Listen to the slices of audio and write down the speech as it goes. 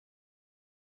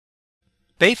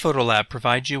Bay Photolab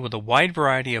provides you with a wide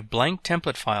variety of blank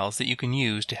template files that you can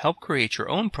use to help create your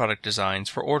own product designs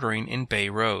for ordering in Bay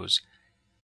ROES.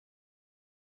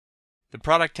 The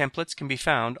product templates can be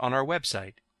found on our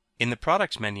website, in the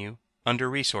Products menu,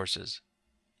 under Resources.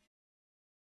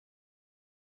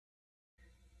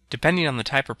 Depending on the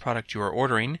type of product you are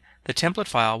ordering, the template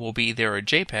file will be either a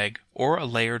JPEG or a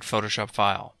layered Photoshop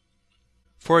file.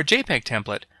 For a JPEG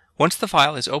template, once the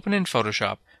file is open in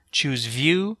Photoshop, choose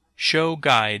View, Show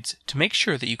Guides to make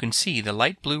sure that you can see the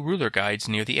light blue ruler guides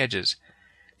near the edges.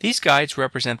 These guides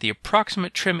represent the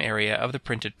approximate trim area of the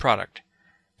printed product.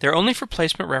 They're only for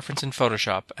placement reference in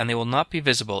Photoshop, and they will not be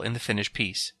visible in the finished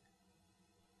piece.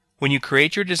 When you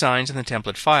create your designs in the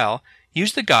template file,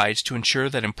 use the guides to ensure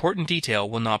that important detail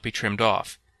will not be trimmed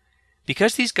off.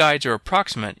 Because these guides are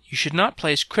approximate, you should not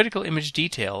place critical image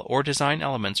detail or design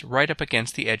elements right up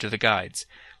against the edge of the guides.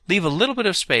 Leave a little bit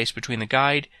of space between the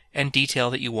guide and detail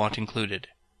that you want included.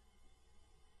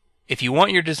 If you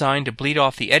want your design to bleed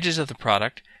off the edges of the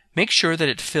product, make sure that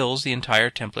it fills the entire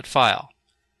template file.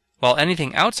 While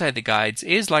anything outside the guides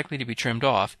is likely to be trimmed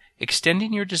off,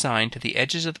 extending your design to the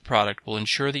edges of the product will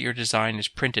ensure that your design is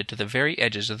printed to the very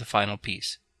edges of the final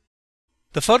piece.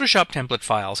 The Photoshop template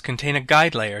files contain a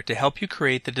guide layer to help you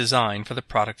create the design for the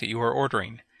product that you are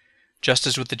ordering. Just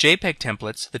as with the JPEG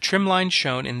templates, the trim lines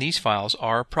shown in these files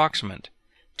are approximate.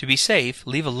 To be safe,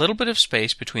 leave a little bit of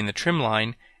space between the trim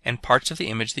line and parts of the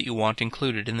image that you want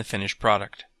included in the finished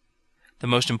product. The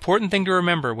most important thing to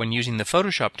remember when using the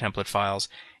Photoshop template files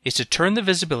is to turn the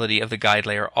visibility of the guide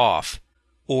layer off,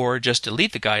 or just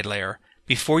delete the guide layer,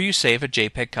 before you save a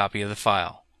JPEG copy of the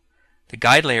file. The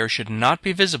guide layer should not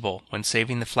be visible when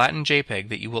saving the flattened JPEG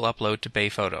that you will upload to Bay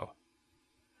Photo.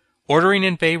 Ordering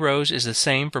in Bay ROES is the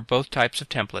same for both types of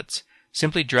templates.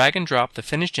 Simply drag and drop the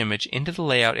finished image into the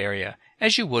layout area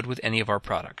as you would with any of our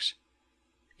products.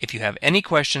 If you have any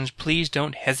questions, please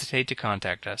don't hesitate to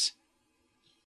contact us.